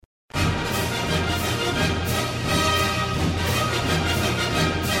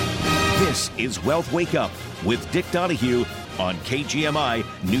This is Wealth Wake Up with Dick Donahue on KGMI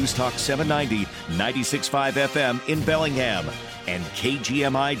News Talk 790, 96.5 FM in Bellingham and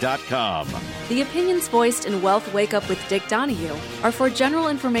KGMI.com. The opinions voiced in Wealth Wake Up with Dick Donahue are for general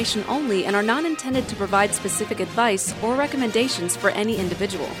information only and are not intended to provide specific advice or recommendations for any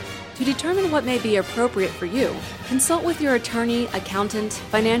individual. To determine what may be appropriate for you, consult with your attorney, accountant,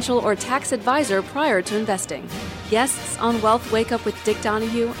 financial, or tax advisor prior to investing. Guests on Wealth Wake Up with Dick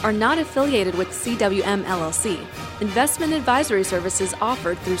Donahue are not affiliated with CWM LLC. Investment advisory services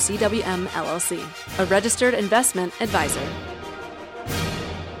offered through CWM LLC, a registered investment advisor.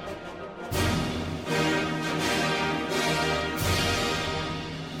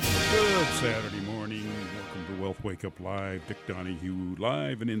 Good Saturday morning. Welcome to Wealth Wake Up Live. Dick Donahue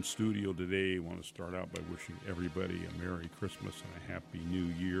live and in studio today. I want to start out by wishing everybody a Merry Christmas and a Happy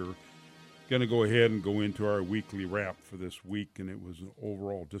New Year. Going to go ahead and go into our weekly wrap for this week, and it was an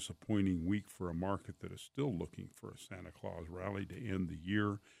overall disappointing week for a market that is still looking for a Santa Claus rally to end the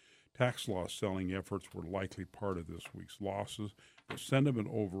year. Tax loss selling efforts were likely part of this week's losses, but sentiment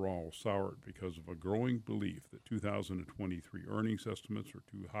overall soured because of a growing belief that 2023 earnings estimates are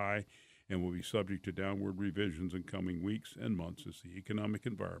too high and will be subject to downward revisions in coming weeks and months as the economic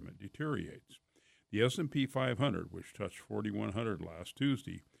environment deteriorates. The S&P 500, which touched 4,100 last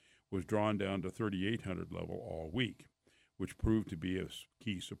Tuesday, was drawn down to 3,800 level all week, which proved to be a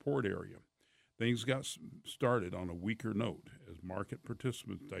key support area. Things got started on a weaker note as market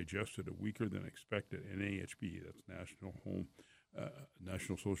participants digested a weaker than expected NAHB, that's National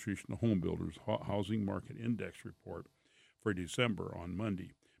Association of Home Builders Housing Market Index report for December on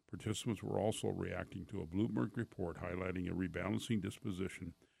Monday. Participants were also reacting to a Bloomberg report highlighting a rebalancing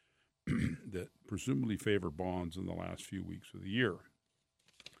disposition that presumably favored bonds in the last few weeks of the year.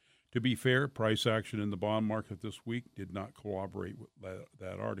 To be fair, price action in the bond market this week did not corroborate with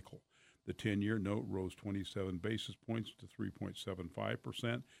that article. The 10-year note rose 27 basis points to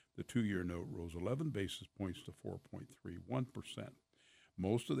 3.75%. The 2-year note rose 11 basis points to 4.31%.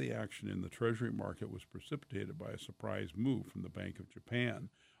 Most of the action in the Treasury market was precipitated by a surprise move from the Bank of Japan.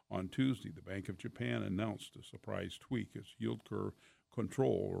 On Tuesday, the Bank of Japan announced a surprise tweak its yield curve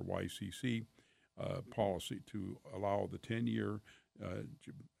control, or YCC, policy to allow the 10-year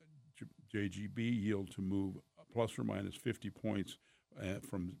JGB yield to move plus or minus 50 points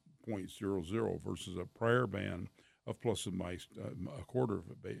from 0.00 versus a prior band of plus or minus a quarter of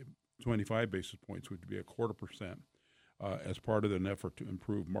 25 basis points, which would be 0.25%, as part of an effort to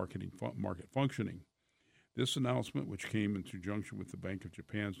improve market functioning. This announcement, which came in conjunction with the Bank of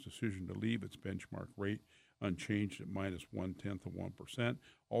Japan's decision to leave its benchmark rate unchanged at minus 0.1%,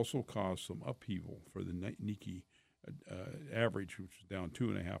 also caused some upheaval for the Nikkei average, which is down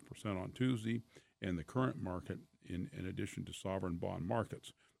 2.5% on Tuesday, and the current market, in addition to sovereign bond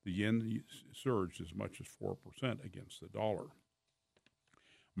markets. The yen surged as much as 4% against the dollar.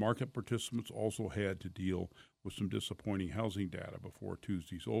 Market participants also had to deal with some disappointing housing data before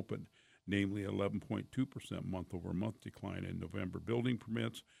Tuesday's open, namely 11.2% month-over-month decline in November building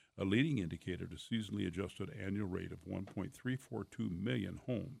permits, a leading indicator to seasonally adjusted annual rate of 1.342 million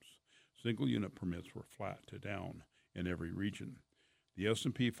homes. Single-unit permits were flat to down in every region. The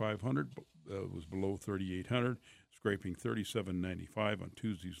S&P 500 was below 3,800, scraping 3,795 on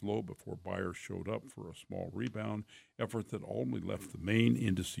Tuesday's low before buyers showed up for a small rebound effort that ultimately left the main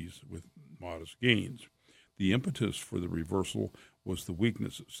indices with modest gains. The impetus for the reversal was the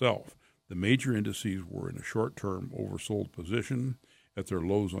weakness itself. The major indices were in a short-term oversold position at their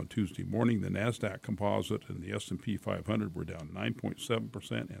lows on Tuesday morning. The NASDAQ Composite and the S&P 500 were down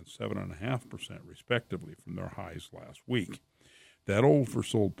 9.7% and 7.5% respectively from their highs last week. That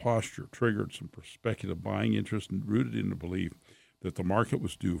oversold posture triggered some speculative buying interest and rooted in the belief that the market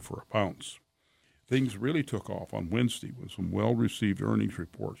was due for a bounce. Things really took off on Wednesday with some well-received earnings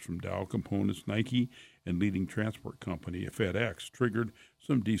reports from Dow Components, Nike, and leading transport company FedEx triggered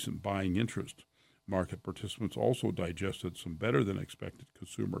some decent buying interest. Market participants also digested some better-than-expected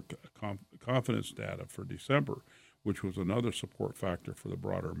consumer confidence data for December, which was another support factor for the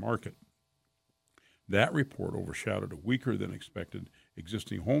broader market. That report overshadowed a weaker-than-expected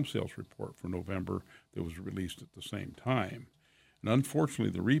existing home sales report for November that was released at the same time. And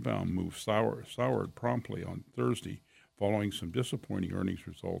unfortunately, the rebound move soured promptly on Thursday following some disappointing earnings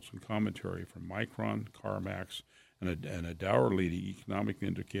results and commentary from Micron, CarMax, and a Dow-leading economic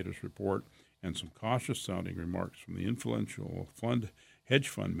indicators report, and some cautious-sounding remarks from the influential hedge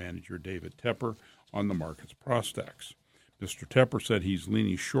fund manager David Tepper on the market's prospects. Mr. Tepper said he's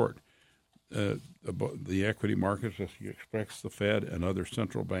leaning short the equity markets as he expects the Fed and other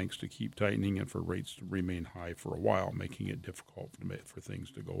central banks to keep tightening and for rates to remain high for a while, making it difficult for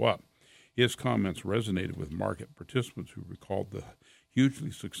things to go up. His comments resonated with market participants who recalled the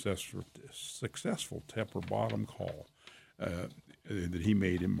hugely successful Tepper bottom call that he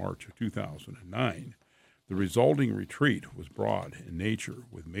made in March of 2009. The resulting retreat was broad in nature,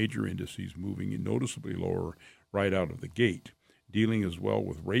 with major indices moving noticeably lower right out of the gate, dealing as well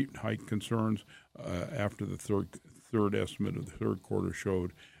with rate hike concerns after the third estimate of the third quarter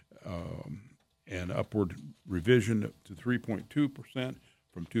showed an upward revision to 3.2%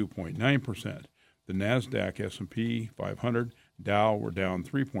 from 2.9%. The NASDAQ, S&P 500, Dow were down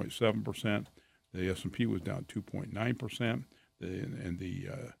 3.7%. The S&P was down 2.9%, and the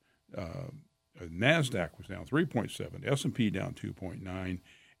NASDAQ was down 3.7%, S&P down 2.9%,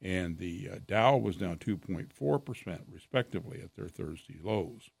 and the Dow was down 2.4%, respectively, at their Thursday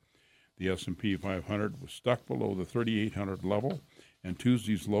lows. The S&P 500 was stuck below the 3,800 level, and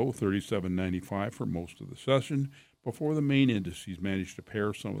Tuesday's low, 37.95, for most of the session, before the main indices managed to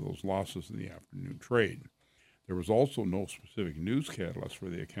pare some of those losses in the afternoon trade. There was also no specific news catalyst for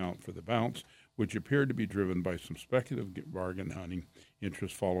the account for the bounce, which appeared to be driven by some speculative bargain hunting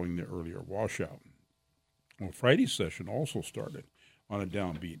interest following the earlier washout. Well, Friday's session also started on a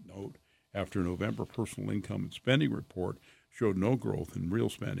downbeat note after November personal income and spending report showed no growth in real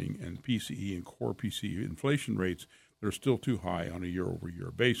spending, and PCE and core PCE inflation rates that are still too high on a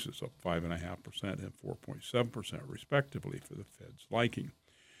year-over-year basis, up 5.5% and 4.7% respectively for the Fed's liking.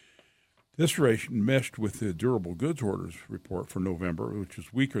 This rate meshed with the durable goods orders report for November, which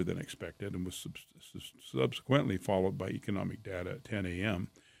was weaker than expected and was subsequently followed by economic data at 10 a.m.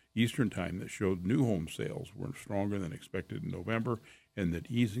 Eastern Time that showed new home sales were stronger than expected in November, and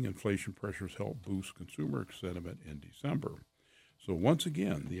that easing inflation pressures helped boost consumer sentiment in December. So once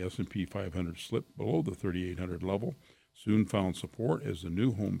again, the S&P 500 slipped below the 3,800 level, soon found support as the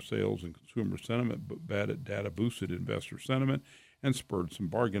new home sales and consumer sentiment data boosted investor sentiment and spurred some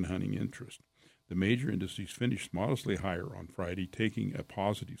bargain hunting interest. The major indices finished modestly higher on Friday, taking a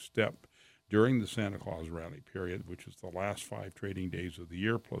positive step during the Santa Claus rally period, which is the last 5 trading days of the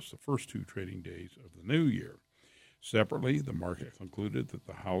year plus the first 2 trading days of the new year. Separately, the market concluded that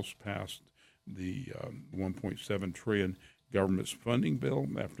the House passed the $1.7 trillion government funding bill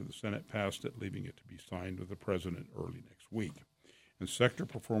after the Senate passed it, leaving it to be signed with the president early next week. And sector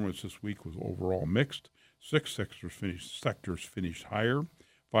performance this week was overall mixed. 6 sectors finished higher,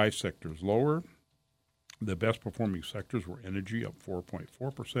 5 sectors lower. The best performing sectors were energy, up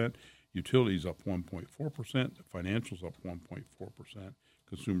 4.4%, utilities up 1.4%, financials up 1.4%,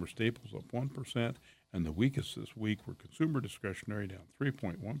 consumer staples up 1%, and the weakest this week were consumer discretionary, down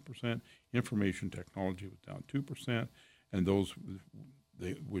 3.1%, information technology was down 2%, and those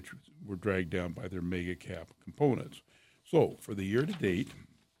which were dragged down by their mega cap components. So for the year to date,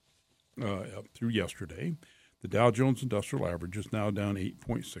 up through yesterday, the Dow Jones Industrial Average is now down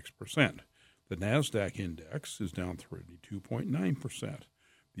 8.6%. The NASDAQ index is down 32.9%.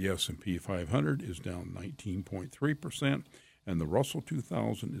 The S&P 500 is down 19.3%, and the Russell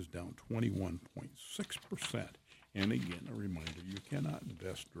 2000 is down 21.6%. And again, a reminder, you cannot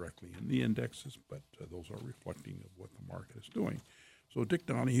invest directly in the indexes, but those are reflecting of what the market is doing. So Dick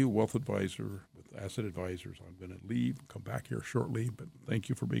Donahue, Wealth Advisor with Asset Advisors. I'm going to leave, come back here shortly, but thank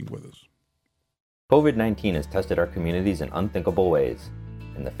you for being with us. COVID-19 has tested our communities in unthinkable ways.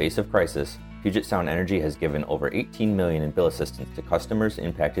 In the face of crisis, Puget Sound Energy has given over $18 million in bill assistance to customers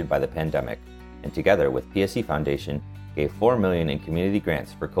impacted by the pandemic, and together with PSE Foundation, gave $4 million in community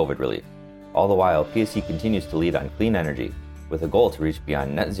grants for COVID relief. All the while, PSE continues to lead on clean energy, with a goal to reach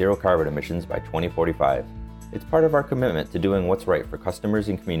beyond net zero carbon emissions by 2045. It's part of our commitment to doing what's right for customers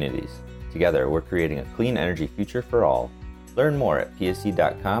and communities. Together, we're creating a clean energy future for all. Learn more at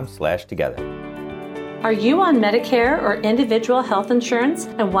pse.com/together. Are you on Medicare or individual health insurance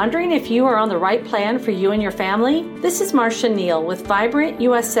and wondering if you are on the right plan for you and your family? This is Marcia Neal with Vibrant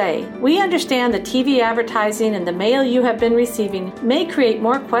USA. We understand the TV advertising and the mail you have been receiving may create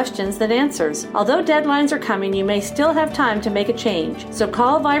more questions than answers. Although deadlines are coming, you may still have time to make a change. So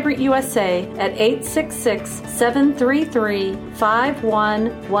call Vibrant USA at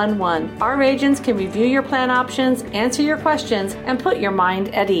 866-733-5111. Our agents can review your plan options, answer your questions, and put your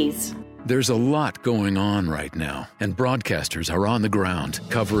mind at ease. There's a lot going on right now, and broadcasters are on the ground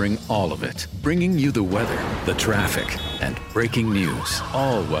covering all of it, bringing you the weather, the traffic, and breaking news,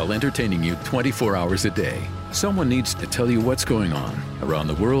 all while entertaining you 24 hours a day. Someone needs to tell you what's going on around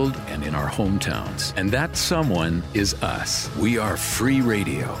the world and in our hometowns. And that someone is us. We are free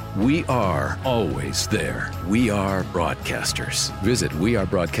radio. We are always there. We are broadcasters. Visit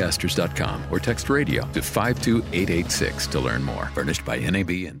wearebroadcasters.com or text radio to 52886 to learn more. Furnished by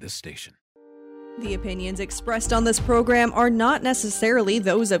NAB and this station. The opinions expressed on this program are not necessarily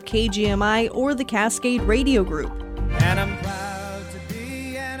those of KGMI or the Cascade Radio Group. And I'm proud to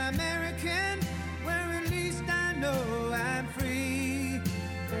be an American, where at least I know I'm free.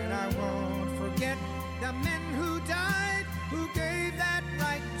 And I won't forget the men who died, who gave that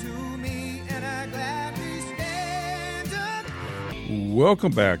right to me, and I gladly stand up.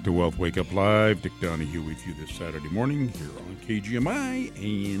 Welcome back to Wealth Wake Up Live. Dick Donahue with you this Saturday morning here on KGMI,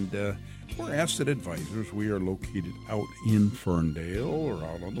 and we're Asset Advisors. We are located out in Ferndale, or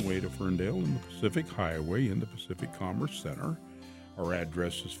out on the way to Ferndale in the Pacific Highway in the Pacific Commerce Center. Our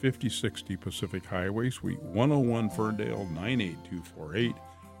address is 5060 Pacific Highway, Suite 101, Ferndale, 98248.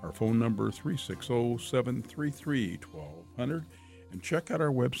 Our phone number 360-733-1200. And check out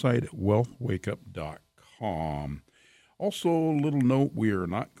our website at wealthwakeup.com. Also, a little note, we are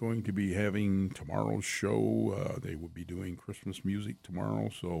not going to be having tomorrow's show. They will be doing Christmas music tomorrow,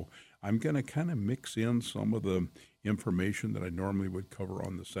 so I'm going to kind of mix in some of the information that I normally would cover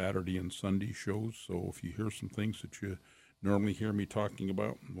on the Saturday and Sunday shows. So if you hear some things that you normally hear me talking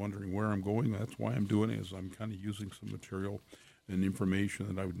about and wondering where I'm going, that's why I'm doing it, is I'm kind of using some material and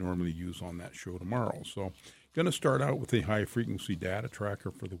information that I would normally use on that show tomorrow. So going to start out with a high-frequency data tracker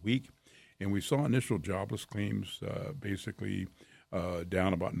for the week. And we saw initial jobless claims basically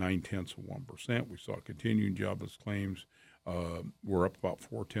down about 0.9%. We saw continuing jobless claims were up about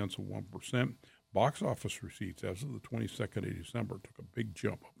 0.4%. Box office receipts as of the 22nd of December took a big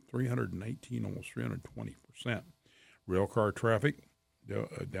jump up 319, almost 320%. Rail car traffic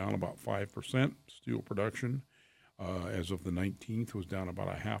down about 5%. Steel production as of the 19th was down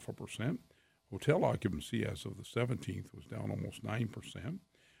about 0.5%. Hotel occupancy as of the 17th was down almost 9%.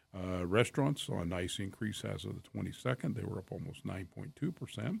 Restaurants saw a nice increase as of the 22nd. They were up almost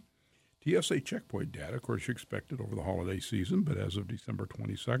 9.2%. TSA checkpoint data, of course, you expected over the holiday season, but as of December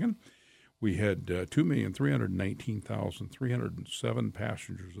 22nd, we had 2,319,307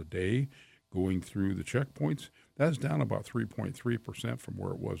 passengers a day going through the checkpoints. That's down about 3.3% from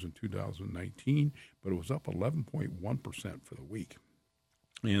where it was in 2019, but it was up 11.1% for the week.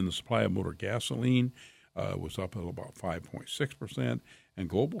 And the supply of motor gasoline was up at about 5.6%, and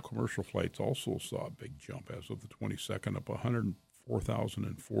global commercial flights also saw a big jump as of the 22nd, up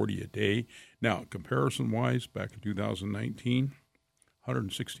 104,040 a day. Now, comparison-wise, back in 2019,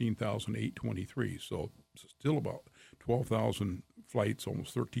 116,823, so still about 12,000 flights,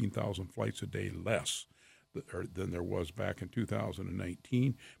 almost 13,000 flights a day less than there was back in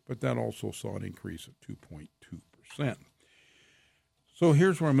 2019, but that also saw an increase of 2.2%. So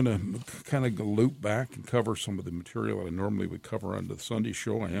here's where I'm going to kind of loop back and cover some of the material that I normally would cover on the Sunday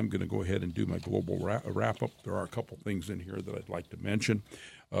show. I am going to go ahead and do my global wrap-up. There are a couple things in here that I'd like to mention.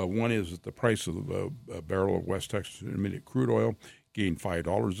 One is that the price of a barrel of West Texas Intermediate crude oil gained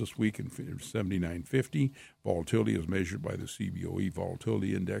 $5 this week in $79.50. Volatility as measured by the CBOE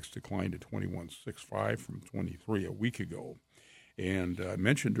Volatility Index declined to 21.65 from 23 a week ago. And I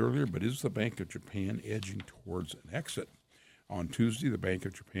mentioned earlier, but is the Bank of Japan edging towards an exit? On Tuesday, the Bank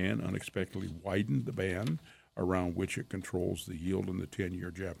of Japan unexpectedly widened the band around which it controls the yield on the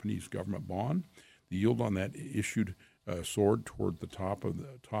 10-year Japanese government bond. The yield on that issued soared toward the top of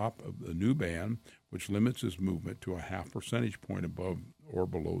the new band, which limits its movement to a 0.5 percentage point above or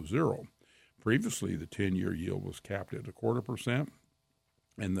below zero. Previously, the 10-year yield was capped at 0.25%,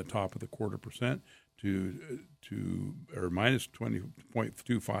 and the top of the 0.25% to minus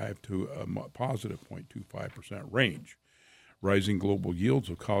 20.25 to a positive 0.25% range. Rising global yields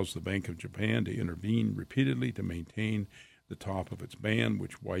have caused the Bank of Japan to intervene repeatedly to maintain the top of its band,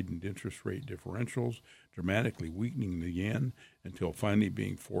 which widened interest rate differentials, dramatically weakening the yen until finally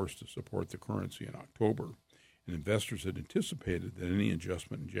being forced to support the currency in October. And investors had anticipated that any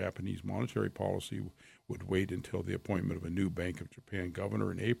adjustment in Japanese monetary policy would wait until the appointment of a new Bank of Japan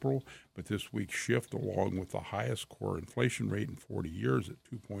governor in April, but this week's shift, along with the highest core inflation rate in 40 years at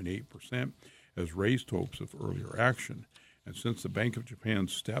 2.8%, has raised hopes of earlier action. And since the Bank of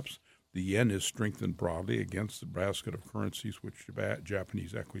Japan's steps, the yen has strengthened broadly against the basket of currencies, which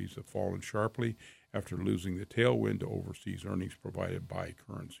Japanese equities have fallen sharply after losing the tailwind to overseas earnings provided by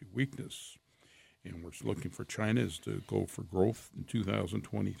currency weakness. And we're looking for China to go for growth in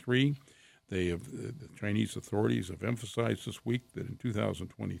 2023. The Chinese authorities have emphasized this week that in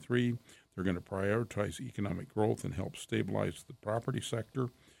 2023 they're going to prioritize economic growth and help stabilize the property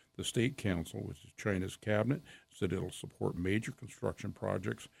sector. The State Council, which is China's cabinet, said it'll support major construction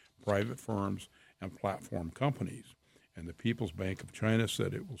projects, private firms, and platform companies. And the People's Bank of China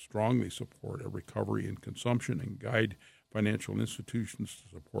said it will strongly support a recovery in consumption and guide financial institutions to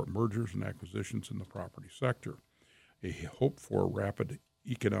support mergers and acquisitions in the property sector. A hope for rapid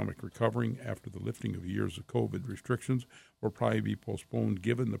economic recovery after the lifting of years of COVID restrictions will probably be postponed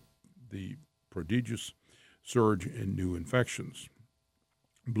given the prodigious surge in new infections.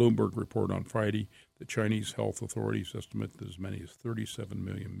 Bloomberg reported on Friday that Chinese health authorities estimate that as many as 37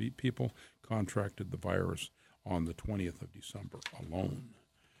 million people contracted the virus on the 20th of December alone.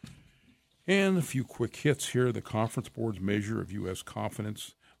 And a few quick hits here. The Conference Board's measure of U.S.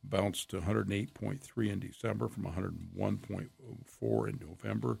 confidence bounced to 108.3 in December from 101.4 in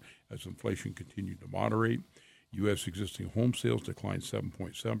November as inflation continued to moderate. U.S. existing home sales declined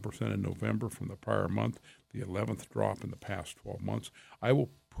 7.7% in November from the prior month, the 11th drop in the past 12 months. I will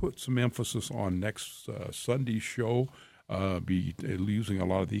put some emphasis on next Sunday's show, be using a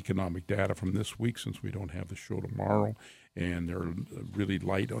lot of the economic data from this week since we don't have the show tomorrow, and they're really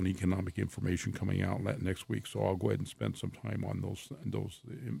light on economic information coming out next week. So I'll go ahead and spend some time on those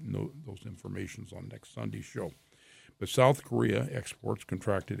informations on next Sunday's show. But South Korea exports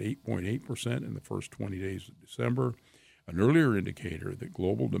contracted 8.8% in the first 20 days of December, an earlier indicator that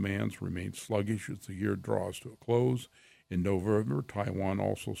global demands remain sluggish as the year draws to a close. In November, Taiwan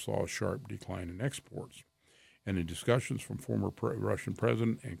also saw a sharp decline in exports. And in discussions from former Russian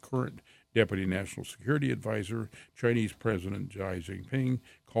president and current Deputy National Security Advisor, Chinese President Xi Jinping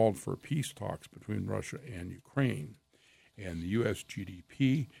called for peace talks between Russia and Ukraine. And the U.S.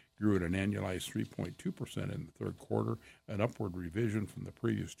 GDP grew at an annualized 3.2% in the third quarter, an upward revision from the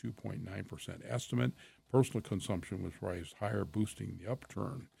previous 2.9% estimate. Personal consumption was raised higher, boosting the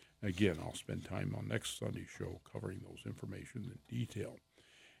upturn. Again, I'll spend time on next Sunday's show covering those information in detail.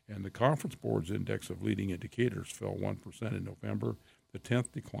 And the Conference Board's index of leading indicators fell 1% in November, the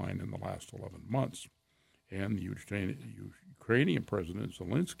 10th decline in the last 11 months. And the Ukrainian President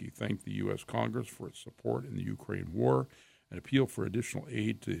Zelensky thanked the U.S. Congress for its support in the Ukraine war and appealed for additional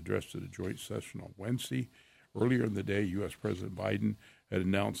aid to address the joint session on Wednesday. Earlier in the day, U.S. President Biden had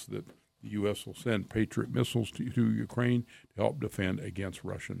announced that the U.S. will send Patriot missiles to Ukraine to help defend against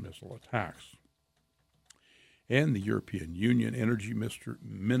Russian missile attacks. And the European Union energy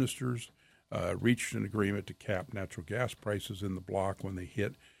ministers reached an agreement to cap natural gas prices in the bloc when they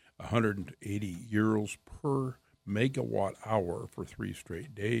hit 180 euros per megawatt hour for 3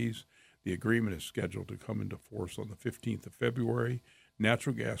 straight days. The agreement is scheduled to come into force on the 15th of February.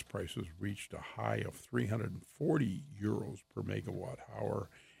 Natural gas prices reached a high of 340 euros per megawatt hour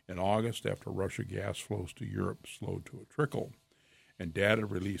in August after Russia gas flows to Europe slowed to a trickle. And data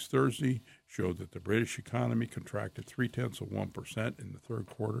released Thursday showed that the British economy contracted 0.3% in the third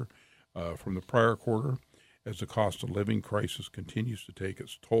quarter from the prior quarter as the cost of living crisis continues to take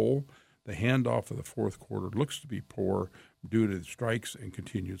its toll. The handoff of the fourth quarter looks to be poor due to the strikes and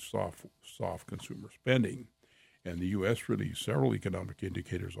continued soft consumer spending. And the U.S. released several economic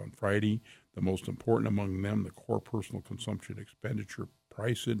indicators on Friday, the most important among them the core personal consumption expenditure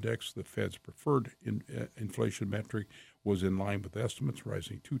price index, the Fed's preferred inflation metric, was in line with estimates,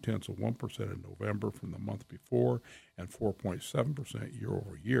 rising 0.2% in November from the month before and 4.7% year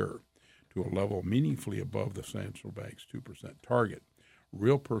over year to a level meaningfully above the central bank's 2% target.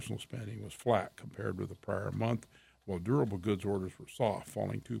 Real personal spending was flat compared with the prior month, while durable goods orders were soft,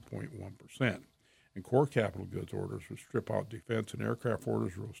 falling 2.1%. And core capital goods orders, which strip out defense and aircraft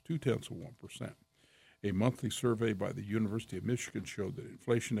orders, rose 0.2%. A monthly survey by the University of Michigan showed that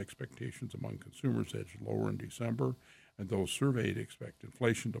inflation expectations among consumers edged lower in December, and those surveyed expect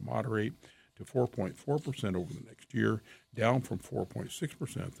inflation to moderate to 4.4% over the next year, down from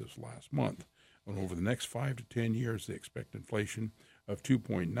 4.6% this last month. And over the next 5 to 10 years, they expect inflation of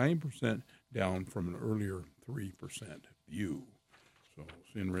 2.9%, down from an earlier 3% view. So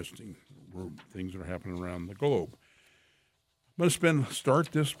it's interesting things that are happening around the globe. I'm going to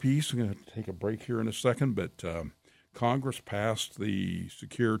start this piece. I'm going to take a break here in a second, but Congress passed the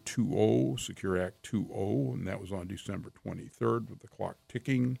Secure Act 2.0, and that was on December 23rd with the clock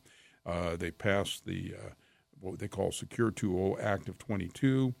ticking. They passed the what they call Secure 2.0 Act of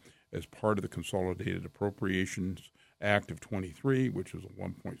 22 as part of the Consolidated Appropriations Act of 23, which is a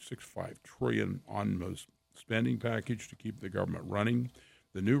 $1.65 trillion omnibus spending package to keep the government running.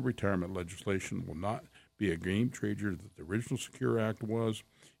 The new retirement legislation will not be a game changer that the original Secure Act was.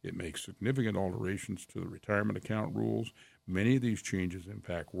 It makes significant alterations to the retirement account rules. Many of these changes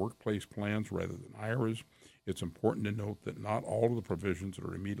impact workplace plans rather than IRAs. It's important to note that not all of the provisions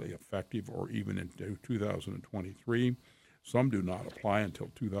are immediately effective or even in 2023. Some do not apply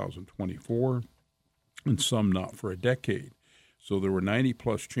until 2024, and some not for a decade. So there were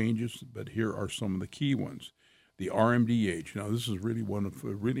 90-plus changes, but here are some of the key ones. The RMD age. Now, this is really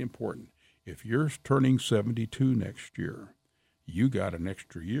really important. If you're turning 72 next year, you got an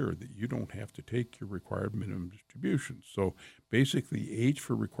extra year that you don't have to take your required minimum distributions. So basically, the age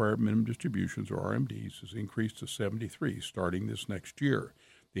for required minimum distributions, or RMDs, is increased to 73 starting this next year.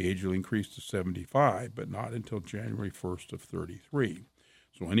 The age will increase to 75, but not until January 1st of 33.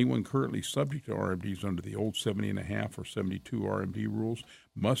 So anyone currently subject to RMDs under the old 70.5 or 72 RMD rules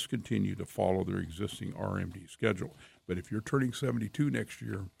must continue to follow their existing RMD schedule. But if you're turning 72 next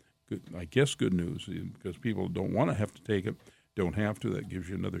year, good news, because people don't want to have to take it, don't have to. That gives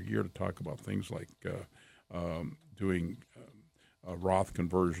you another year to talk about things like doing Roth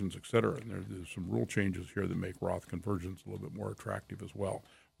conversions, et cetera. And there's some rule changes here that make Roth conversions a little bit more attractive as well.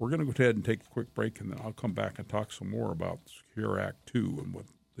 We're going to go ahead and take a quick break, and then I'll come back and talk some more about Secure Act 2 and what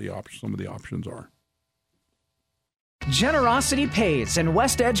some of the options are. Generosity pays, and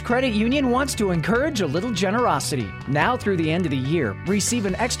West Edge Credit Union wants to encourage a little generosity. Now through the end of the year, receive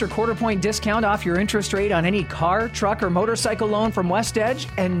an extra quarter-point discount off your interest rate on any car, truck, or motorcycle loan from West Edge,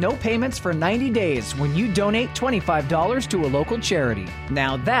 and no payments for 90 days when you donate $25 to a local charity.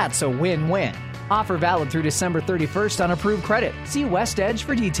 Now that's a win-win. Offer valid through December 31st on approved credit. See West Edge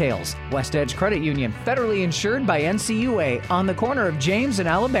for details. West Edge Credit Union, federally insured by NCUA, on the corner of James and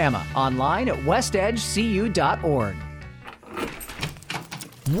Alabama. Online at westedgecu.org.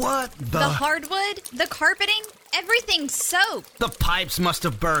 What the hardwood, the carpeting, everything's soaked. The pipes must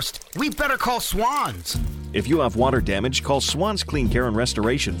have burst. We better call Swans. If you have water damage, call Swans Clean Care and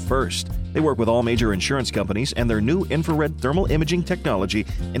Restoration first. They work with all major insurance companies, and their new infrared thermal imaging technology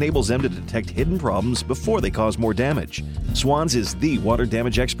enables them to detect hidden problems before they cause more damage. Swans is the water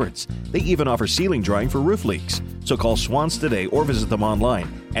damage experts. They even offer ceiling drying for roof leaks. So call Swans today or visit them online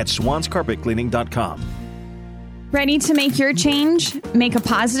at swanscarpetcleaning.com. Ready to make your change? Make a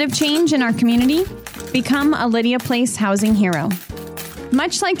positive change in our community? Become a Lydia Place housing hero.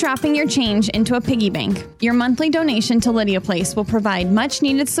 Much like dropping your change into a piggy bank, your monthly donation to Lydia Place will provide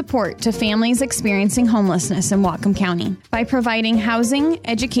much-needed support to families experiencing homelessness in Whatcom County by providing housing,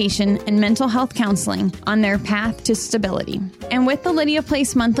 education, and mental health counseling on their path to stability. And with the Lydia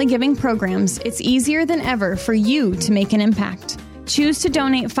Place monthly giving programs, it's easier than ever for you to make an impact. Choose to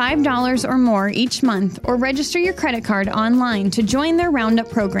donate $5 or more each month, or register your credit card online to join their Roundup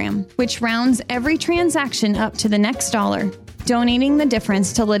program, which rounds every transaction up to the next dollar, donating the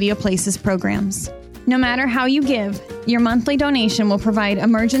difference to Lydia Place's programs. No matter how you give, your monthly donation will provide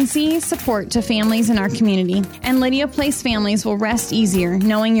emergency support to families in our community, and Lydia Place families will rest easier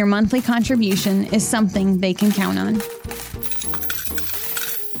knowing your monthly contribution is something they can count on.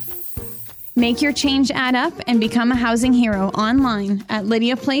 Make your change add up and become a housing hero online at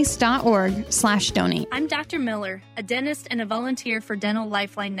lydiaplace.org/donate. I'm Dr. Miller, a dentist and a volunteer for Dental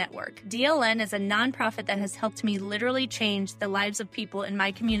Lifeline Network. DLN is a nonprofit that has helped me literally change the lives of people in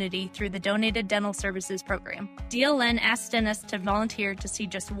my community through the Donated Dental Services program. DLN asks dentists to volunteer to see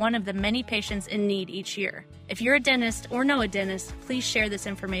just one of the many patients in need each year. If you're a dentist or know a dentist, please share this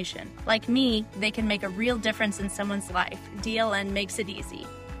information. Like me, they can make a real difference in someone's life. DLN makes it easy.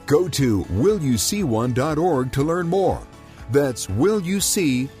 Go to willyouseeone.org to learn more. That's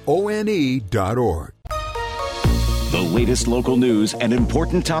willyouseeone.org. The latest local news and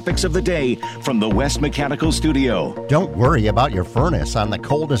important topics of the day from the West Mechanical Studio. Don't worry about your furnace on the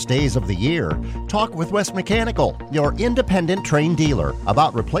coldest days of the year. Talk with West Mechanical, your independent Trane dealer,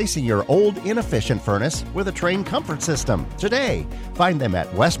 about replacing your old inefficient furnace with a Trane comfort system today. Find them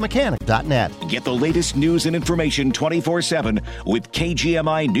at westmechanic.net. Get the latest news and information 24/7 with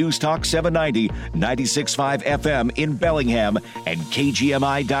KGMI News Talk 790, 96.5 FM in Bellingham and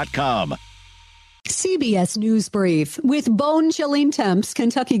KGMI.com. CBS News Brief. With bone-chilling temps,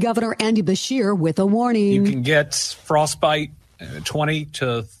 Kentucky Governor Andy Beshear with a warning. You can get frostbite, 20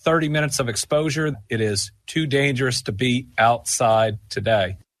 to 30 minutes of exposure. It is too dangerous to be outside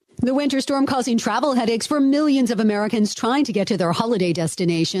today. The winter storm causing travel headaches for millions of Americans trying to get to their holiday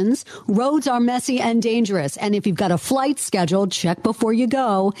destinations. Roads are messy and dangerous, and if you've got a flight scheduled, check before you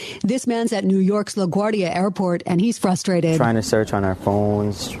go. This man's at New York's LaGuardia Airport, and he's frustrated. Trying to search on our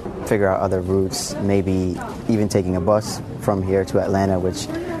phones, figure out other routes, maybe even taking a bus from here to Atlanta, which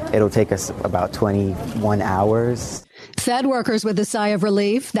it'll take us about 21 hours. Fed workers with a sigh of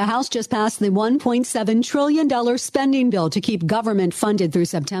relief. The House just passed the $1.7 trillion spending bill to keep government funded through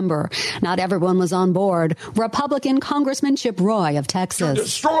September. Not everyone was on board. Republican Congressman Chip Roy of Texas. You're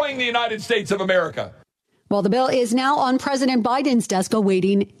destroying the United States of America. Well, the bill is now on President Biden's desk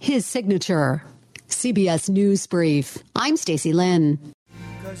awaiting his signature. CBS News Brief. I'm Stacey Lynn.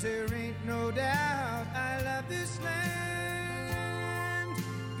 'Cause there ain't no doubt I love this land.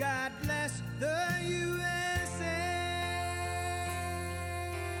 God bless the USA.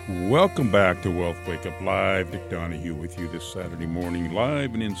 Welcome back to Wealth Wake Up Live. Dick Donahue with you this Saturday morning,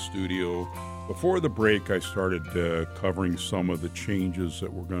 live and in studio. Before the break, I started covering some of the changes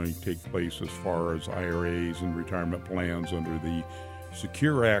that were going to take place as far as IRAs and retirement plans under the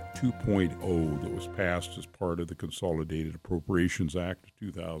Secure Act 2.0 that was passed as part of the Consolidated Appropriations Act of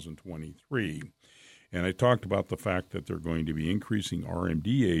 2023. And I talked about the fact that they're going to be increasing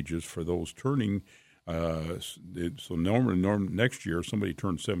RMD ages for those turning so normally next year, somebody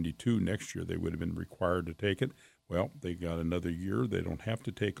turned 72 next year, they would have been required to take it. Well, they got another year. They don't have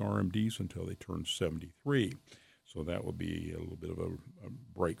to take RMDs until they turn 73. So that will be a little bit of a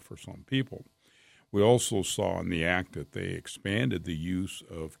break for some people. We also saw in the act that they expanded the use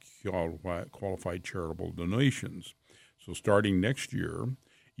of qualified charitable donations. So starting next year,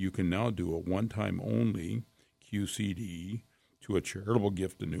 you can now do a one-time only QCD to a charitable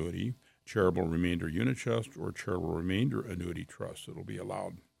gift annuity, charitable remainder unit trust, or charitable remainder annuity trust. It'll be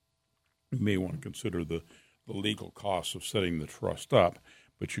allowed. You may want to consider the legal costs of setting the trust up,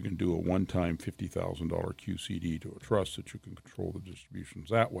 but you can do a one-time $50,000 QCD to a trust that you can control the distributions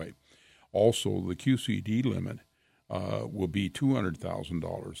that way. Also, the QCD limit will be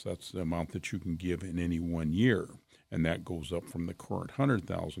 $200,000. That's the amount that you can give in any 1 year, and that goes up from the current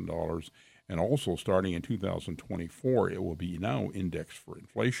 $100,000. And also, starting in 2024, it will be now indexed for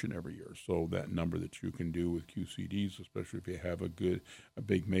inflation every year. So that number that you can do with QCDs, especially if you have a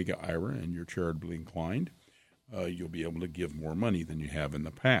big mega IRA and you're charitably inclined, you'll be able to give more money than you have in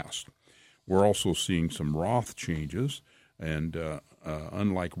the past. We're also seeing some Roth changes. And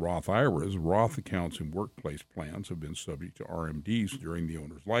unlike Roth IRAs, Roth accounts in workplace plans have been subject to RMDs during the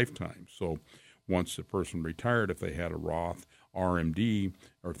owner's lifetime. So once the person retired, if they had a Roth RMD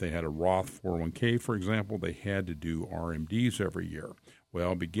or if they had a Roth 401k, for example, they had to do RMDs every year.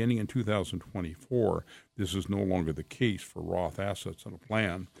 Well, beginning in 2024, this is no longer the case for Roth assets in a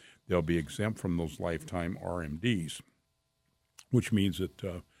plan. They'll be exempt from those lifetime RMDs, which means that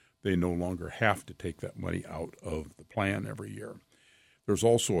they no longer have to take that money out of the plan every year. There's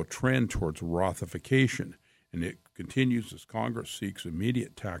also a trend towards Rothification, and it continues as Congress seeks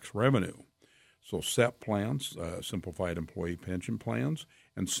immediate tax revenue. So SEP plans, Simplified Employee Pension Plans,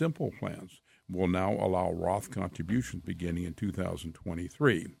 and Simple plans will now allow Roth contributions beginning in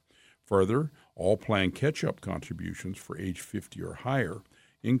 2023. Further, all plan catch-up contributions for age 50 or higher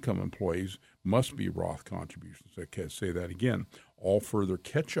income employees must be Roth contributions. I can't say that again. All further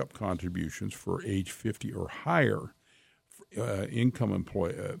catch-up contributions for age 50 or higher income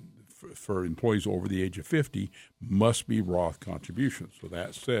for employees over the age of 50 must be Roth contributions. So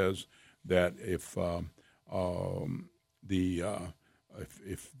that says that if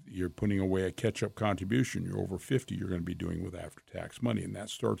you're putting away a catch-up contribution, you're over 50, you're going to be doing with after-tax money, and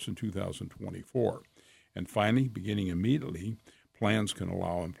that starts in 2024. And finally, beginning immediately, plans can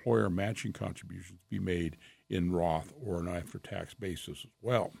allow employer matching contributions to be made in Roth or an after-tax basis as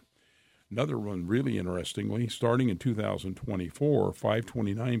well. Another one, really interestingly, starting in 2024,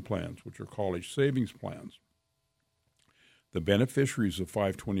 529 plans, which are college savings plans. The beneficiaries of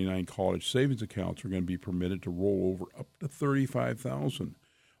 529 college savings accounts are going to be permitted to roll over up to $35,000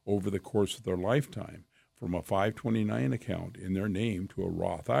 over the course of their lifetime from a 529 account in their name to a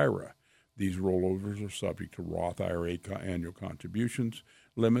Roth IRA. These rollovers are subject to Roth IRA annual contributions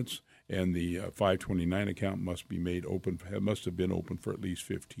limits, and the 529 account must have been open for at least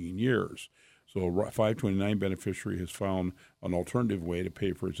 15 years. So a 529 beneficiary has found an alternative way to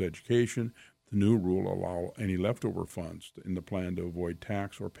pay for his education. The new rule will allow any leftover funds in the plan to avoid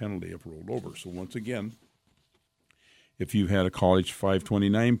tax or penalty if rolled over. So once again, if you've had a college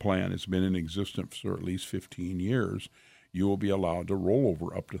 529 plan, it's been in existence for at least 15 years, you will be allowed to roll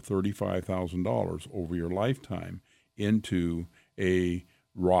over up to $35,000 over your lifetime into a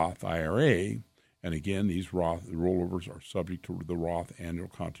Roth IRA. And again, these Roth rollovers are subject to the Roth annual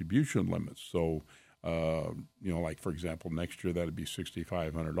contribution limits. So, like, for example, next year that would be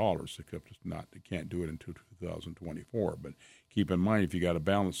 $6,500, except you can't do it until 2024. But keep in mind, if you got a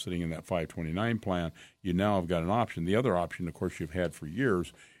balance sitting in that 529 plan, you now have got an option. The other option, of course, you've had for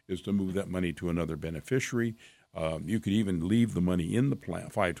years is to move that money to another beneficiary. You could even leave the money in the plan,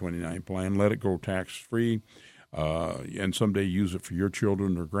 529 plan, let it go tax-free, and someday use it for your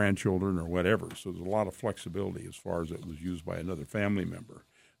children or grandchildren or whatever. So there's a lot of flexibility as far as it was used by another family member.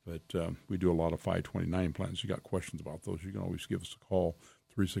 But we do a lot of 529 plans. If you got questions about those, you can always give us a call,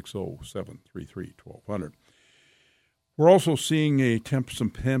 360-733-1200. We're also seeing some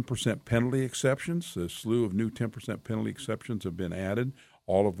 10% penalty exceptions. A slew of new 10% penalty exceptions have been added,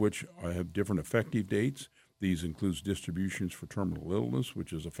 all of which have different effective dates. These include distributions for terminal illness,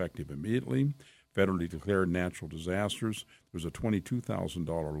 which is effective immediately, Federally declared natural disasters, there's a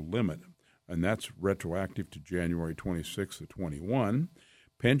 $22,000 limit, and that's retroactive to January 26th of 21.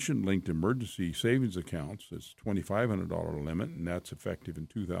 Pension-linked emergency savings accounts, it's $2,500 limit, and that's effective in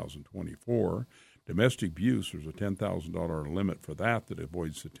 2024. Domestic abuse, there's a $10,000 limit for that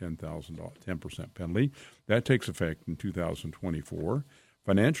avoids the $10% penalty. That takes effect in 2024.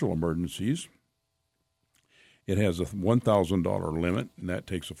 Financial emergencies, it has a $1,000 limit, and that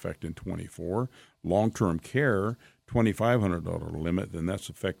takes effect in 24. Long-term care, $2,500 limit, and that's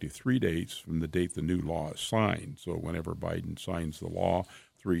effective 3 days from the date the new law is signed. So whenever Biden signs the law,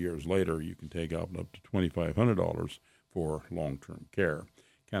 3 years later, you can take out up to $2,500 for long-term care.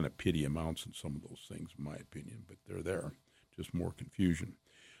 Kind of petty amounts in some of those things, in my opinion, but they're there. Just more confusion.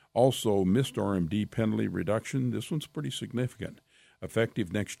 Also, missed RMD penalty reduction. This one's pretty significant.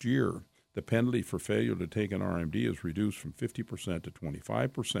 Effective next year, the penalty for failure to take an RMD is reduced from 50% to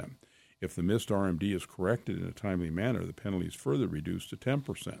 25%. If the missed RMD is corrected in a timely manner, the penalty is further reduced to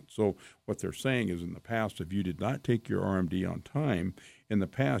 10%. So what they're saying is in the past, if you did not take your RMD on time, in the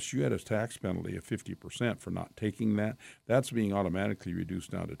past you had a tax penalty of 50% for not taking that. That's being automatically reduced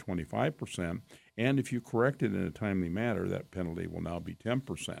down to 25%. And if you correct it in a timely manner, that penalty will now be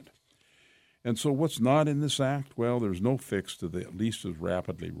 10%. And so what's not in this act? Well, there's no fix to the at least as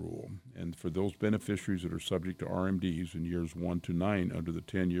rapidly rule. And for those beneficiaries that are subject to RMDs in years 1 to 9 under the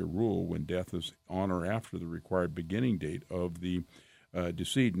 10-year rule, when death is on or after the required beginning date of the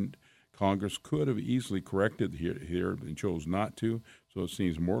decedent, Congress could have easily corrected here and chose not to. So it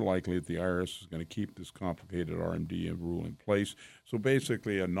seems more likely that the IRS is going to keep this complicated RMD rule in place. So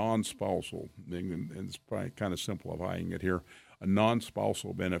basically a non-spousal, and it's probably kind of simplifying it here, a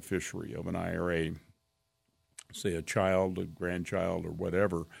non-spousal beneficiary of an IRA, say a child, a grandchild, or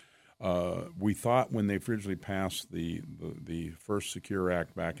whatever, we thought when they originally passed the first Secure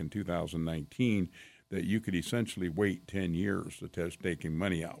Act back in 2019 that you could essentially wait 10 years to test taking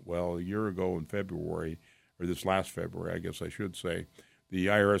money out. Well, a year ago in February, or this last February, I guess I should say, the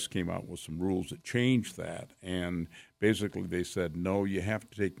IRS came out with some rules that changed that, and basically they said, no, you have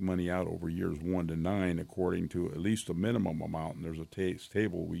to take money out over years 1 to 9 according to at least a minimum amount, and there's a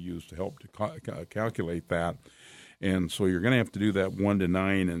table we use to help to calculate that. And so you're going to have to do that 1 to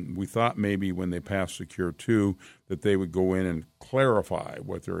 9, and we thought maybe when they passed Secure 2 that they would go in and clarify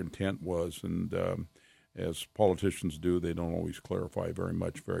what their intent was, and as politicians do, they don't always clarify very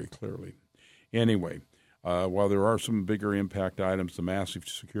much very clearly. Anyway, while there are some bigger impact items, the massive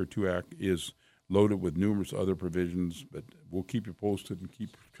Secure 2 Act is loaded with numerous other provisions, but we'll keep you posted and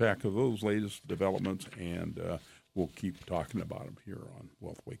keep track of those latest developments, and we'll keep talking about them here on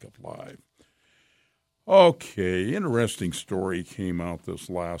Wealth Wake Up Live. Okay, interesting story came out this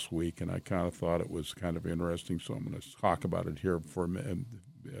last week, and I kind of thought it was kind of interesting, so I'm going to talk about it here for a minute,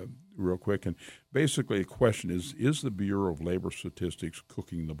 real quick. And basically the question is the Bureau of Labor Statistics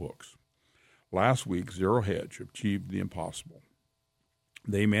cooking the books? Last week, Zero Hedge achieved the impossible.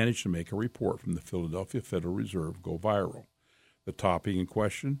 They managed to make a report from the Philadelphia Federal Reserve go viral. The topic in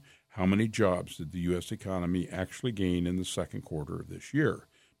question, how many jobs did the U.S. economy actually gain in the second quarter of this year?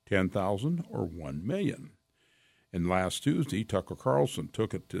 10,000 or 1 million? And last Tuesday, Tucker Carlson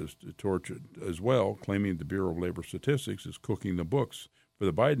took it to torch it as well, claiming the Bureau of Labor Statistics is cooking the books for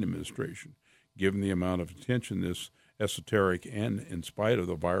the Biden administration. Given the amount of attention this esoteric and, in spite of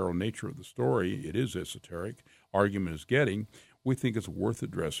the viral nature of the story, it is esoteric, argument is getting, we think it's worth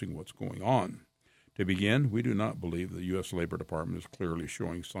addressing what's going on. To begin, we do not believe the U.S. Labor Department is clearly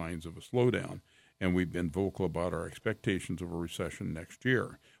showing signs of a slowdown, and we've been vocal about our expectations of a recession next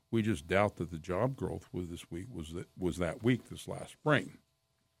year. We just doubt that the job growth was that weak this last spring.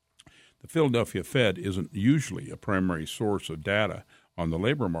 The Philadelphia Fed isn't usually a primary source of data on the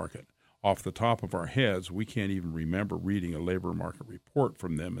labor market. Off the top of our heads, we can't even remember reading a labor market report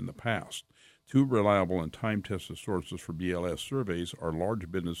from them in the past. Two reliable and time-tested sources for BLS surveys are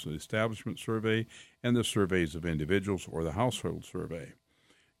Large Business and Establishment Survey and the Surveys of Individuals, or the Household Survey.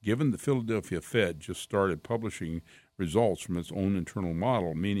 Given the Philadelphia Fed just started publishing results from its own internal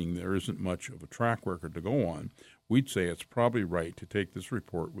model, meaning there isn't much of a track record to go on, we'd say it's probably right to take this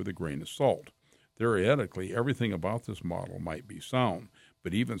report with a grain of salt. Theoretically, everything about this model might be sound,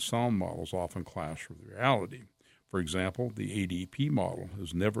 but even sound models often clash with reality. For example, the ADP model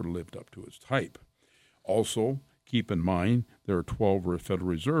has never lived up to its hype. Also, keep in mind there are 12 Federal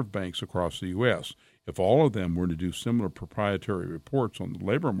Reserve banks across the U.S. If all of them were to do similar proprietary reports on the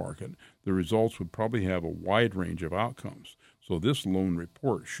labor market, the results would probably have a wide range of outcomes. So this lone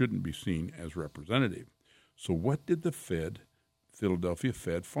report shouldn't be seen as representative. So what did the Philadelphia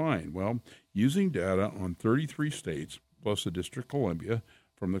Fed find? Well, using data on 33 states plus the District of Columbia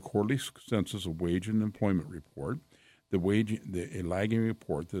from the quarterly census of wage and employment report, a lagging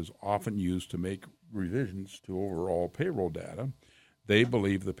report that is often used to make revisions to overall payroll data. They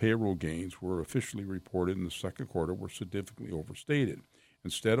believe the payroll gains were officially reported in the second quarter were significantly overstated.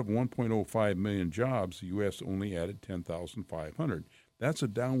 Instead of 1.05 million jobs, the U.S. only added 10,500. That's a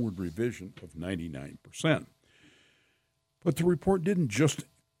downward revision of 99%. But the report didn't just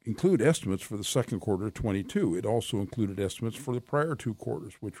include estimates for the second quarter of 22. It also included estimates for the prior 2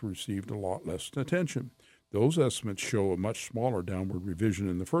 quarters, which received a lot less attention. Those estimates show a much smaller downward revision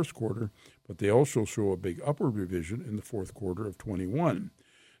in the first quarter, but they also show a big upward revision in the fourth quarter of 21.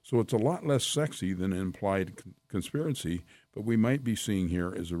 So it's a lot less sexy than an implied conspiracy, but we might be seeing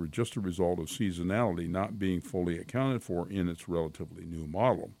here as just a result of seasonality not being fully accounted for in its relatively new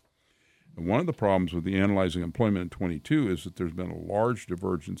model. And one of the problems with the analyzing employment in 22 is that there's been a large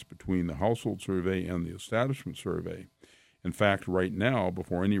divergence between the household survey and the establishment survey. In fact, right now,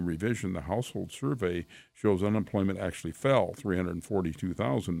 before any revision, the household survey shows unemployment actually fell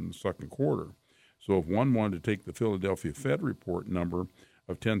 342,000 in the second quarter. So if one wanted to take the Philadelphia Fed report number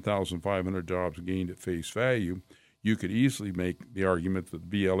of 10,500 jobs gained at face value, you could easily make the argument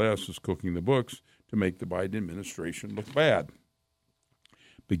that the BLS is cooking the books to make the Biden administration look bad.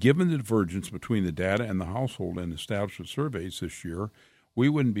 But given the divergence between the data and the household and establishment surveys this year, we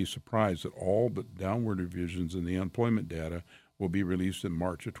wouldn't be surprised that all but downward revisions in the unemployment data will be released in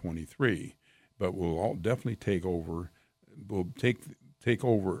March of 23. But we'll all definitely take over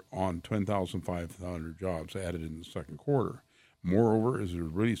on 10,500 jobs added in the second quarter. Moreover, is there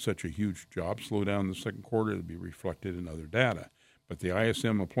really such a huge job slowdown in the second quarter to be reflected in other data? But the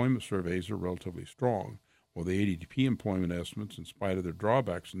ISM employment surveys are relatively strong, while the ADP employment estimates, in spite of their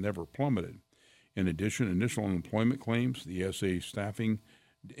drawbacks, never plummeted. In addition, initial unemployment claims, the SA staffing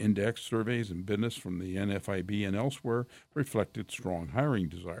index surveys and business from the NFIB and elsewhere reflected strong hiring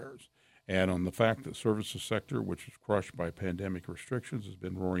desires. Add on the fact that the services sector, which was crushed by pandemic restrictions, has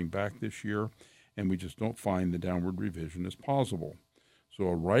been roaring back this year, and we just don't find the downward revision as plausible. So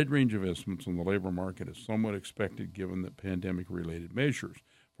a wide range of estimates on the labor market is somewhat expected given the pandemic-related measures.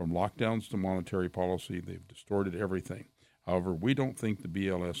 From lockdowns to monetary policy, they've distorted everything. However, we don't think the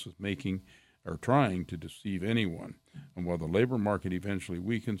BLS is trying to deceive anyone. And while the labor market eventually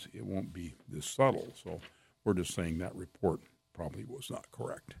weakens, it won't be this subtle. So we're just saying that report probably was not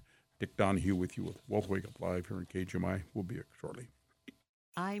correct. Dick Donahue with you with Wealth Wake Up Live here in KGMI. We'll be back shortly.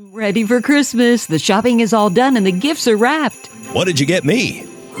 I'm ready for Christmas. The shopping is all done and the gifts are wrapped. What did you get me?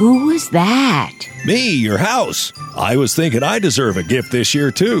 Who was that? Me, your house. I was thinking I deserve a gift this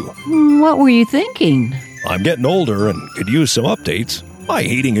year, too. What were you thinking? I'm getting older and could use some updates. My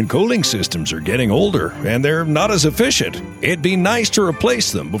heating and cooling systems are getting older, and they're not as efficient. It'd be nice to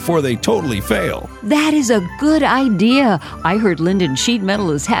replace them before they totally fail. That is a good idea. I heard Linden Sheet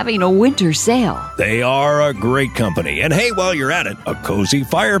Metal is having a winter sale. They are a great company. And hey, while you're at it, a cozy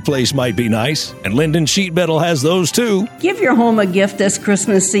fireplace might be nice. And Linden Sheet Metal has those too. Give your home a gift this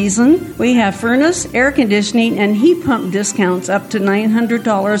Christmas season. We have furnace, air conditioning, and heat pump discounts up to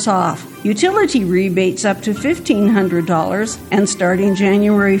 $900 off. Utility rebates up to $1,500, and starting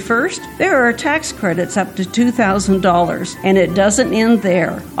January 1st, there are tax credits up to $2,000, and it doesn't end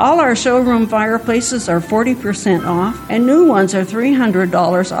there. All our showroom fireplaces are 40% off, and new ones are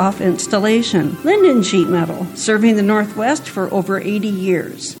 $300 off installation. Linden Sheet Metal, serving the Northwest for over 80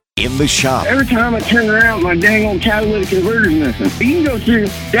 years. In the shop. Every time I turn around, my dang old catalytic converter's missing. You can go through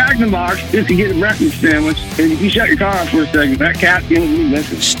Jack in the Box just to get a breakfast sandwich, and if you shut your car off for a second, that cat's going to be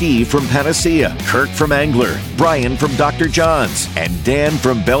missing. Steve from Panacea, Kirk from Angler, Brian from Dr. John's, and Dan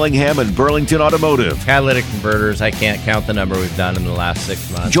from Bellingham and Burlington Automotive. Catalytic converters, I can't count the number we've done in the last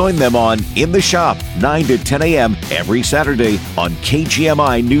 6 months. Join them on In the Shop, 9 to 10 a.m. every Saturday on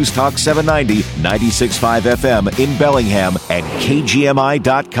KGMI News Talk 790, 96.5 FM in Bellingham and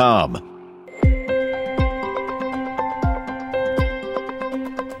KGMI.com.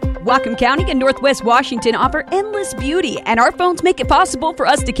 Whatcom County and Northwest Washington offer endless beauty, and our phones make it possible for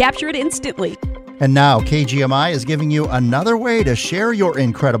us to capture it instantly. And now KGMI is giving you another way to share your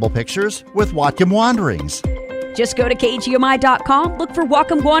incredible pictures with Whatcom Wanderings. Just go to KGMI.com, look for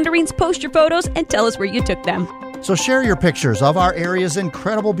Whatcom Wanderings, post your photos, and tell us where you took them. So share your pictures of our area's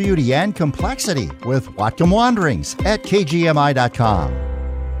incredible beauty and complexity with Whatcom Wanderings at KGMI.com.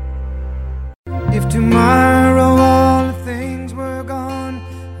 If tomorrow all the things were gone,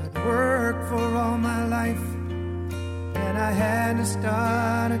 I'd work for all my life, and I had to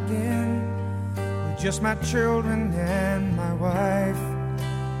start again with just my children and my wife.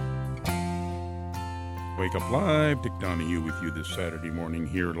 Wake Up Live. Dick Donahue with you this Saturday morning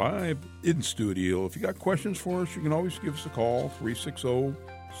here live in studio. If you got questions for us, you can always give us a call,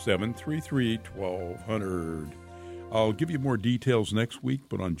 360-733-1200. I'll give you more details next week,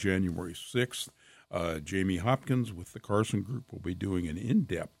 but on January 6th, Jamie Hopkins with the Carson Group will be doing an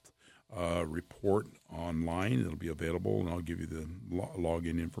in-depth report online. It'll be available, and I'll give you the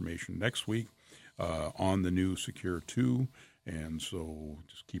login information next week on the new Secure 2. And so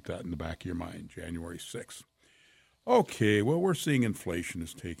just keep that in the back of your mind, January 6th. Okay, well, we're seeing inflation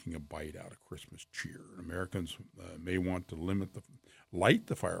is taking a bite out of Christmas cheer. Americans may want to light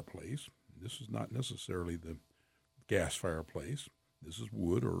the fireplace. This is not necessarily the gas fireplace. This is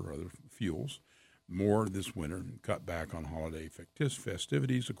wood or other fuels. More this winter and cut back on holiday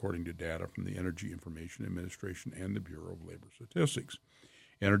festivities, according to data from the Energy Information Administration and the Bureau of Labor Statistics.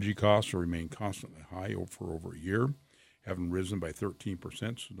 Energy costs will remain constantly high for over a year, having risen by 13%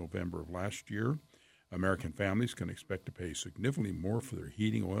 since November of last year. American families can expect to pay significantly more for their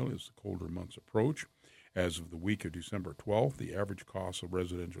heating oil as the colder months approach. As of the week of December 12th, the average cost of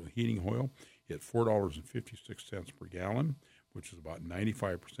residential heating oil hit $4.56 per gallon, which is about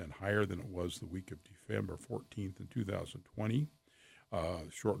 95% higher than it was the week of December 14th in 2020,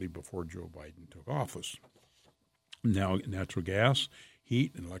 shortly before Joe Biden took office. Now, natural gas,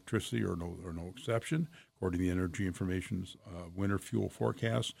 heat, and electricity are no exception. According to the Energy Information's winter fuel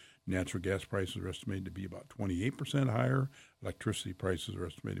forecast, natural gas prices are estimated to be about 28% higher. Electricity prices are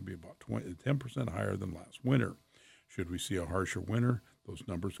estimated to be about 10% higher than last winter. Should we see a harsher winter, those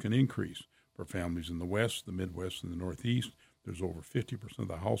numbers can increase. For families in the West, the Midwest, and the Northeast, there's over 50% of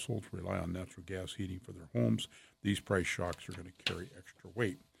the households rely on natural gas heating for their homes. These price shocks are going to carry extra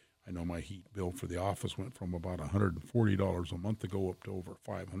weight. I know my heat bill for the office went from about $140 a month ago up to over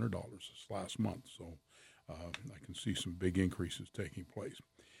 $500 this last month. So I can see some big increases taking place.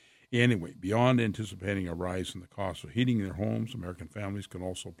 Anyway, beyond anticipating a rise in the cost of heating their homes, American families can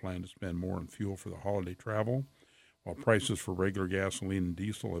also plan to spend more on fuel for the holiday travel. While prices for regular gasoline and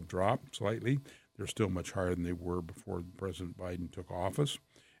diesel have dropped slightly, they're still much higher than they were before President Biden took office.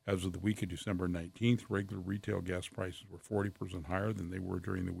 As of the week of December 19th, regular retail gas prices were 40% higher than they were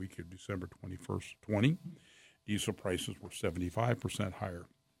during the week of December 21st, 20. Diesel prices were 75% higher.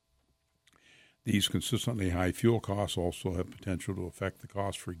 These consistently high fuel costs also have potential to affect the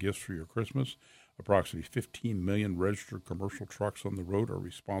cost for gifts for your Christmas. Approximately 15 million registered commercial trucks on the road are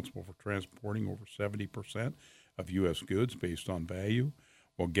responsible for transporting over 70% of U.S. goods based on value.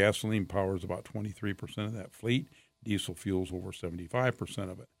 While gasoline powers about 23% of that fleet, diesel fuels over 75%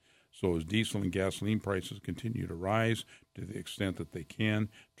 of it. So as diesel and gasoline prices continue to rise to the extent that they can,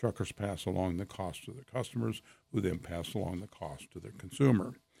 truckers pass along the cost to their customers, who then pass along the cost to their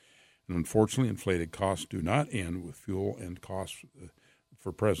consumer. And unfortunately, inflated costs do not end with fuel and costs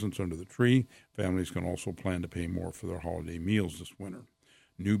for presents under the tree. Families can also plan to pay more for their holiday meals this winter.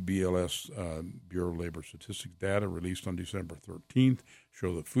 New BLS Bureau of Labor Statistics data released on December 13th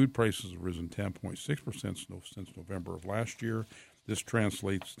show that food prices have risen 10.6% since November of last year. This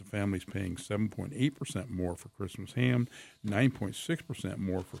translates to families paying 7.8% more for Christmas ham, 9.6%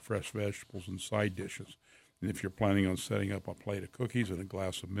 more for fresh vegetables and side dishes. And if you're planning on setting up a plate of cookies and a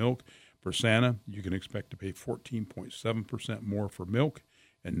glass of milk for Santa, you can expect to pay 14.7% more for milk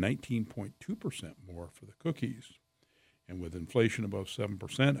and 19.2% more for the cookies. And with inflation above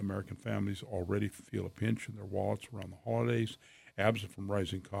 7%, American families already feel a pinch in their wallets around the holidays, absent from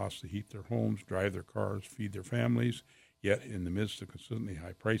rising costs to heat their homes, drive their cars, feed their families. Yet, in the midst of consistently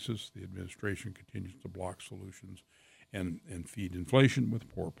high prices, the administration continues to block solutions and feed inflation with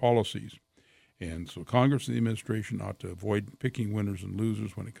poor policies. And so Congress and the administration ought to avoid picking winners and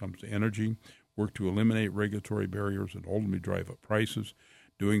losers when it comes to energy, work to eliminate regulatory barriers and ultimately drive up prices.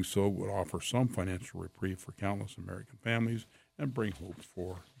 Doing so would offer some financial reprieve for countless American families and bring hope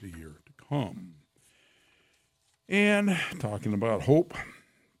for the year to come. And talking about hope,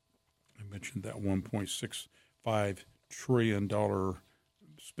 I mentioned that $1.65 trillion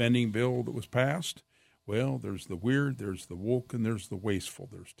spending bill that was passed. Well, there's the weird, there's the woke, and there's the wasteful.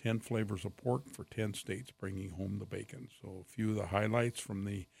 There's 10 flavors of pork for 10 states bringing home the bacon. So a few of the highlights from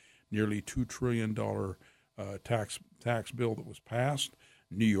the nearly $2 trillion tax bill that was passed.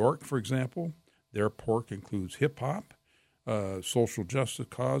 New York, for example, their pork includes hip-hop, social justice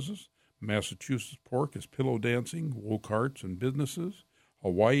causes. Massachusetts pork is pillow dancing, wool carts, and businesses.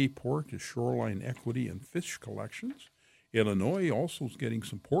 Hawaii pork is shoreline equity and fish collections. Illinois also is getting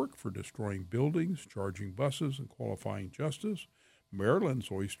some pork for destroying buildings, charging buses, and qualifying justice.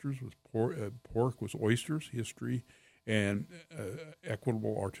 Maryland's oysters was pork was oysters, history, and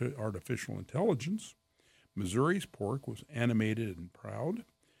equitable artificial intelligence. Missouri's pork was animated and proud.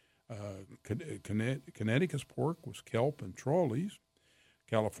 Connecticut's pork was kelp and trolleys.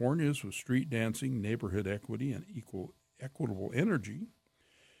 California's was street dancing, neighborhood equity, and equitable energy.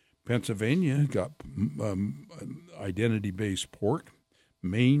 Pennsylvania got identity-based pork.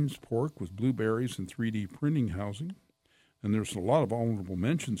 Maine's pork was blueberries and 3D printing housing. And there's a lot of honorable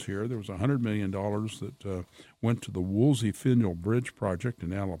mentions here. There was $100 million that went to the Woolsey-Finial Bridge project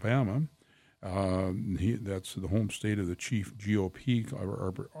in Alabama. That's the home state of the chief GOP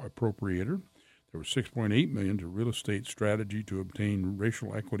appropriator. There was $6.8 million to real estate strategy to obtain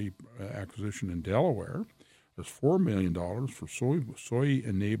racial equity acquisition in Delaware. There's $4 million for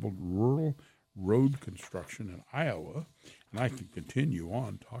soy-enabled rural road construction in Iowa. And I can continue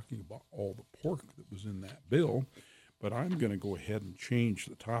on talking about all the pork that was in that bill, but I'm going to go ahead and change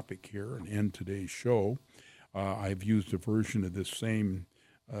the topic here and end today's show. I've used a version of this same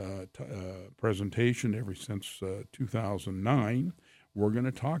presentation ever since 2009. We're going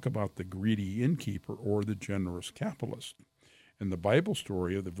to talk about the greedy innkeeper or the generous capitalist. And the Bible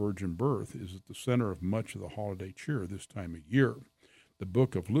story of the virgin birth is at the center of much of the holiday cheer this time of year. The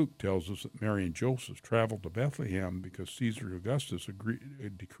book of Luke tells us that Mary and Joseph traveled to Bethlehem because Caesar Augustus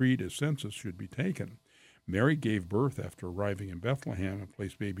decreed a census should be taken. Mary gave birth after arriving in Bethlehem and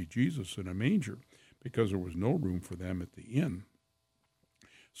placed baby Jesus in a manger because there was no room for them at the inn.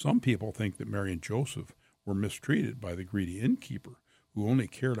 Some people think that Mary and Joseph were mistreated by the greedy innkeeper, who only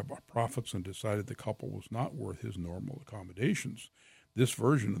cared about profits and decided the couple was not worth his normal accommodations. This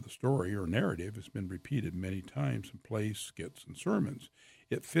version of the story or narrative has been repeated many times in plays, skits, and sermons.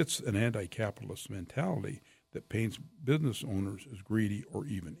 It fits an anti-capitalist mentality that paints business owners as greedy or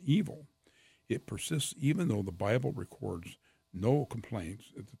even evil. It persists even though the Bible records no complaints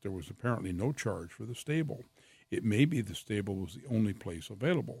that there was apparently no charge for the stable. It may be the stable was the only place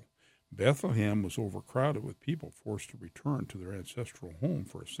available. Bethlehem was overcrowded with people forced to return to their ancestral home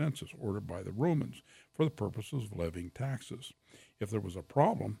for a census ordered by the Romans for the purposes of levying taxes. If there was a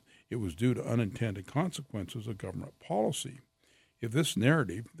problem, it was due to unintended consequences of government policy. If this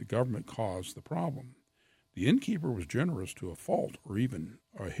narrative, the government caused the problem. The innkeeper was generous to a fault or even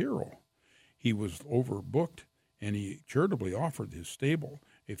a hero. He was overbooked, and he charitably offered his stable,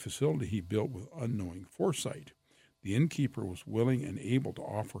 a facility he built with unknowing foresight. The innkeeper was willing and able to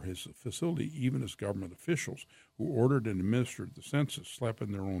offer his facility even as government officials who ordered and administered the census slept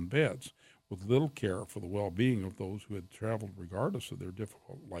in their own beds, with little care for the well-being of those who had traveled regardless of their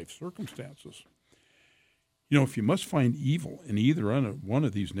difficult life circumstances. You know, if you must find evil in either one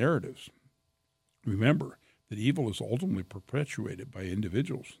of these narratives, remember that evil is ultimately perpetuated by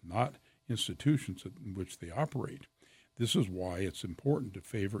individuals, not institutions in which they operate. This is why it's important to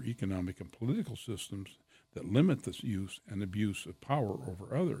favor economic and political systems that limit the use and abuse of power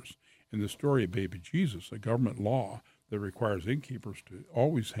over others. In the story of baby Jesus, a government law that requires innkeepers to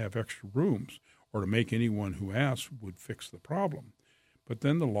always have extra rooms or to make anyone who asks would fix the problem. But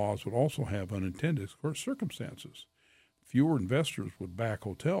then the laws would also have unintended circumstances. Fewer investors would back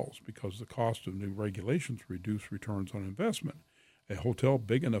hotels because the cost of new regulations reduced returns on investment. A hotel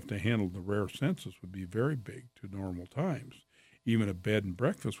big enough to handle the rare census would be very big to normal times. Even a bed and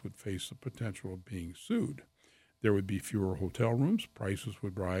breakfast would face the potential of being sued. There would be fewer hotel rooms, prices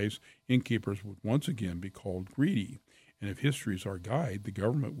would rise, innkeepers would once again be called greedy. And if history is our guide, the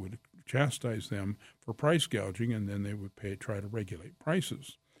government would chastise them for price gouging, and then they would try to regulate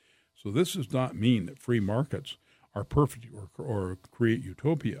prices. So this does not mean that free markets are perfect or create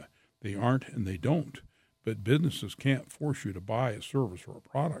utopia. They aren't and they don't. But businesses can't force you to buy a service or a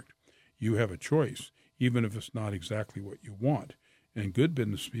product. You have a choice, even if it's not exactly what you want. And good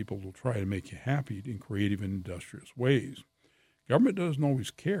business people will try to make you happy in creative and industrious ways. Government doesn't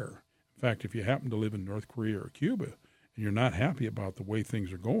always care. In fact, if you happen to live in North Korea or Cuba and you're not happy about the way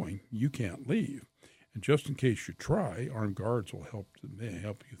things are going, you can't leave. And just in case you try, armed guards will help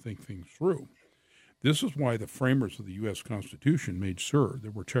you think things through. This is why the framers of the U.S. Constitution made sure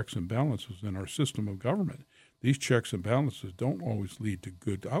there were checks and balances in our system of government. These checks and balances don't always lead to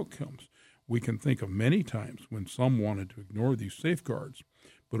good outcomes. We can think of many times when some wanted to ignore these safeguards,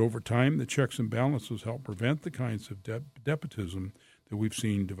 but over time the checks and balances help prevent the kinds of despotism that we've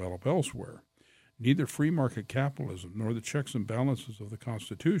seen develop elsewhere. Neither free market capitalism nor the checks and balances of the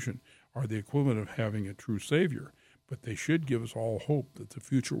Constitution are the equivalent of having a true savior, but they should give us all hope that the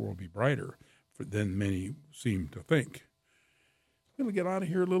future will be brighter than many seem to think. I'm going to get out of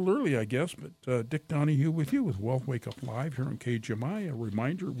here a little early, I guess, but Dick Donahue with you with Wealth Wake Up Live here on KGMI. A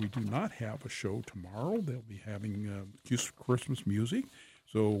reminder, we do not have a show tomorrow. They'll be having Christmas music.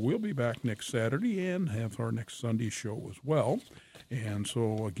 So we'll be back next Saturday and have our next Sunday show as well. And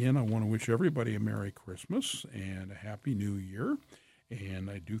so, again, I want to wish everybody a Merry Christmas and a Happy New Year. And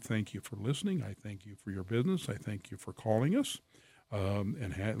I do thank you for listening. I thank you for your business. I thank you for calling us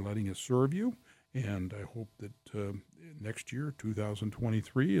and letting us serve you. And I hope that next year,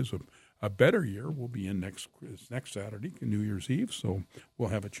 2023, is a better year. We'll be in next Saturday, New Year's Eve, so we'll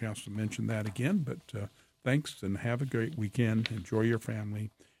have a chance to mention that again. But thanks, and have a great weekend. Enjoy your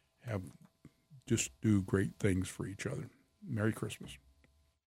family. Just do great things for each other. Merry Christmas.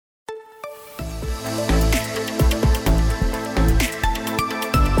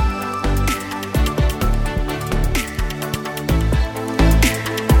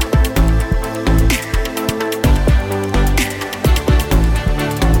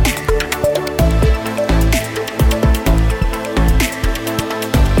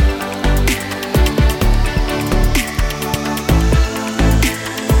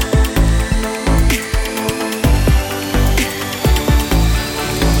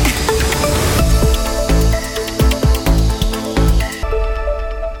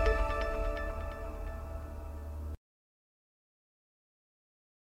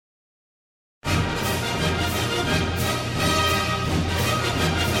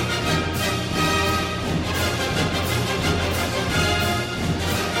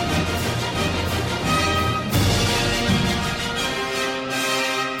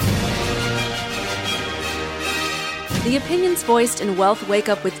 The opinions voiced in Wealth Wake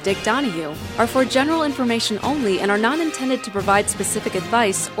Up with Dick Donahue are for general information only and are not intended to provide specific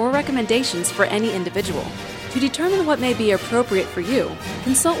advice or recommendations for any individual. To determine what may be appropriate for you,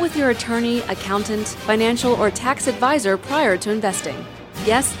 consult with your attorney, accountant, financial, or tax advisor prior to investing.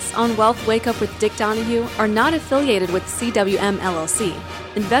 Guests on Wealth Wake Up with Dick Donahue are not affiliated with CWM LLC.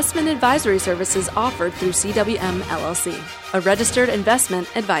 Investment advisory services offered through CWM LLC, a registered investment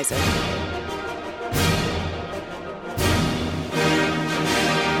advisor.